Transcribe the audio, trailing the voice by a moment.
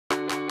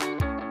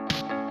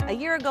A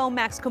year ago,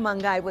 Max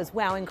Kumangai was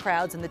wowing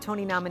crowds in the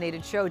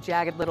Tony-nominated show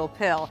Jagged Little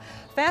Pill.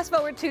 Fast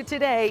forward to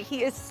today,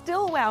 he is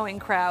still wowing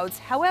crowds.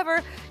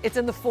 However, it's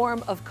in the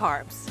form of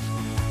carbs.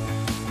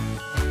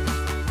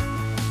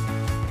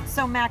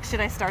 So Max, should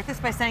I start this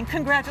by saying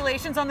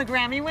congratulations on the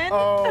Grammy win?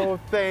 Oh,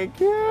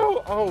 thank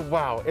you. Oh,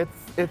 wow.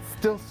 It's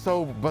still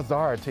so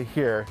bizarre to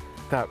hear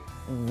that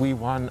we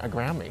won a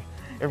Grammy.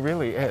 It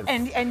really is.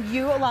 And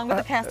you, along with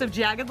the cast of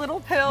Jagged Little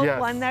Pill, yes.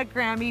 won that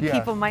Grammy. Yeah.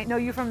 People might know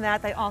you from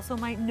that. They also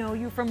might know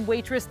you from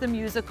Waitress the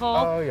Musical.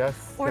 Oh,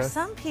 yes. Or yes.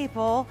 some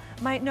people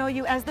might know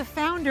you as the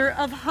founder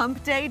of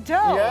Humpday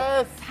Dough.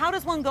 Yes. How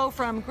does one go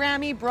from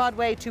Grammy,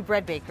 Broadway to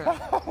bread baker?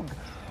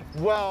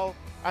 Well,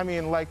 I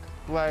mean, like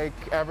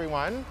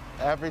everyone,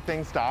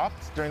 everything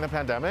stopped during the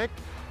pandemic.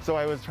 So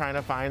I was trying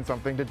to find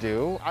something to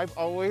do. I've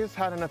always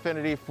had an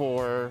affinity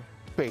for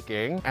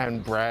baking,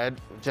 and bread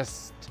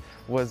just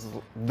was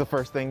the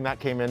first thing that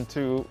came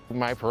into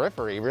my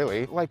periphery,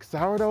 really. Like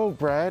sourdough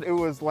bread, it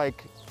was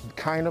like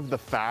kind of the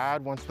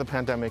fad once the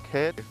pandemic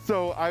hit.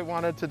 So I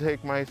wanted to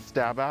take my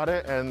stab at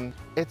it, and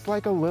it's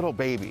like a little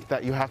baby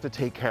that you have to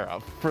take care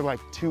of for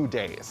like 2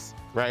 days,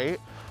 right?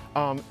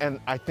 And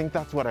I think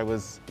that's what I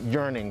was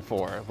yearning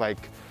for.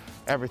 Like,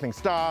 everything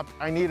stopped.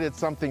 I needed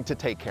something to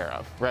take care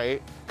of,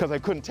 right? Because I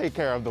couldn't take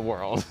care of the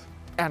world.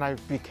 And I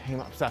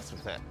became obsessed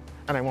with it.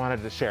 And I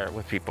wanted to share it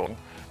with people.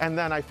 And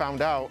then I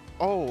found out,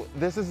 oh,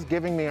 this is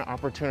giving me an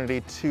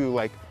opportunity to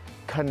like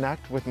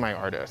connect with my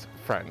artist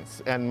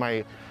friends and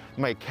my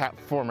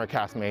former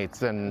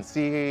castmates and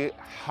see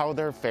how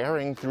they're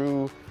faring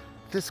through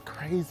this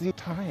crazy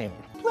time.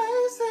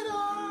 Place it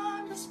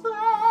on display,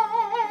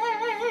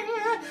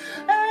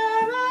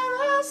 and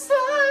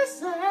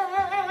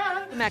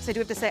Max, I do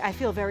have to say, I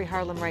feel very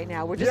Harlem right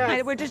now. We're just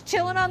Yes. we're just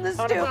chilling on the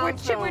stoop. We're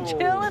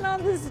chilling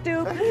on the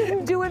stoop,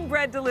 doing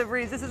bread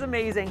deliveries. This is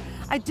amazing.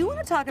 I do want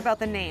to talk about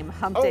the name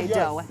Humpday yes.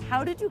 Dough.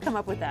 How did you come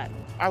up with that?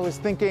 I was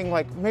thinking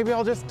like, maybe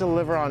I'll just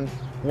deliver on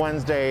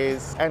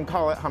Wednesdays and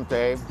call it Hump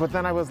Day. But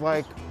then I was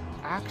like,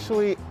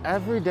 actually,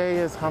 every day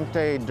is Hump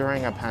Day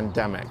during a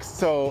pandemic.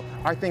 So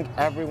I think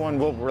everyone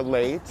will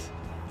relate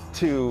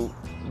to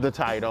the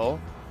title.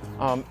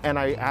 And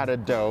I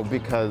added dough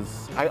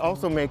because I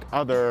also make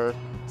other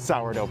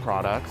sourdough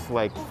products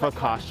like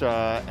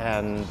focaccia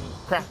and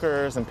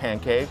crackers and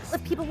pancakes.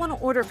 If people want to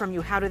order from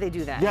you, how do they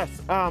do that?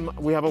 Yes,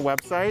 we have a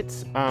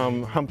website,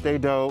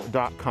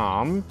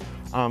 humpdaydough.com.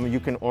 You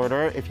can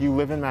order. If you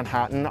live in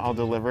Manhattan, I'll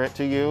deliver it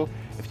to you.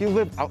 If you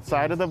live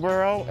outside of the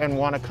borough and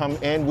want to come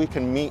in, we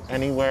can meet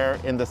anywhere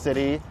in the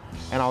city,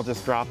 and I'll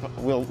just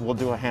we'll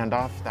do a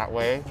handoff that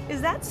way.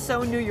 Is that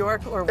so New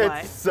York or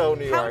what? It's so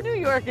New York. How New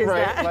York is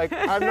right? that? Like,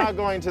 I'm not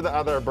going to the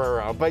other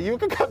borough, but you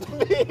can come to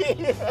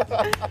me.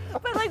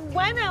 But like,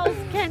 when else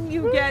can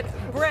you get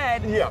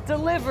bread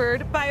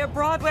delivered by a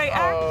Broadway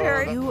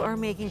actor? You are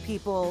making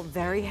people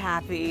very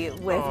happy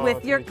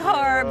with your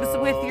carbs,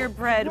 with your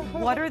bread.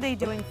 What are they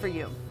doing for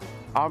you?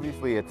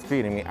 Obviously, it's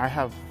feeding me. I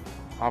have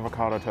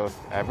avocado toast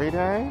every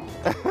day,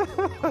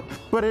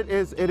 but it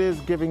is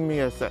giving me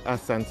a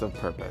sense of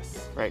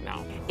purpose right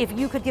now. If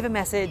you could give a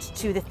message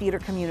to the theater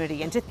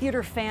community and to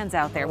theater fans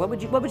out there, what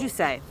would you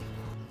say?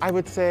 I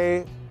would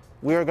say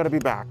we are going to be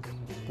back.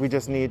 We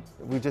just need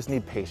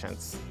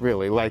patience,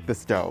 really, like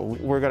this dough.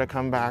 We're going to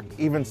come back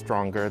even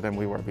stronger than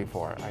we were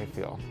before, I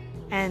feel.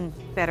 And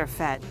better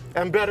fed.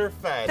 And better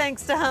fed.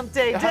 Thanks to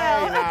Humpday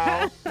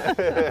Dough.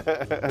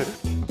 Hey, now.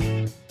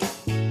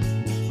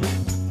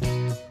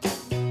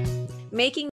 Making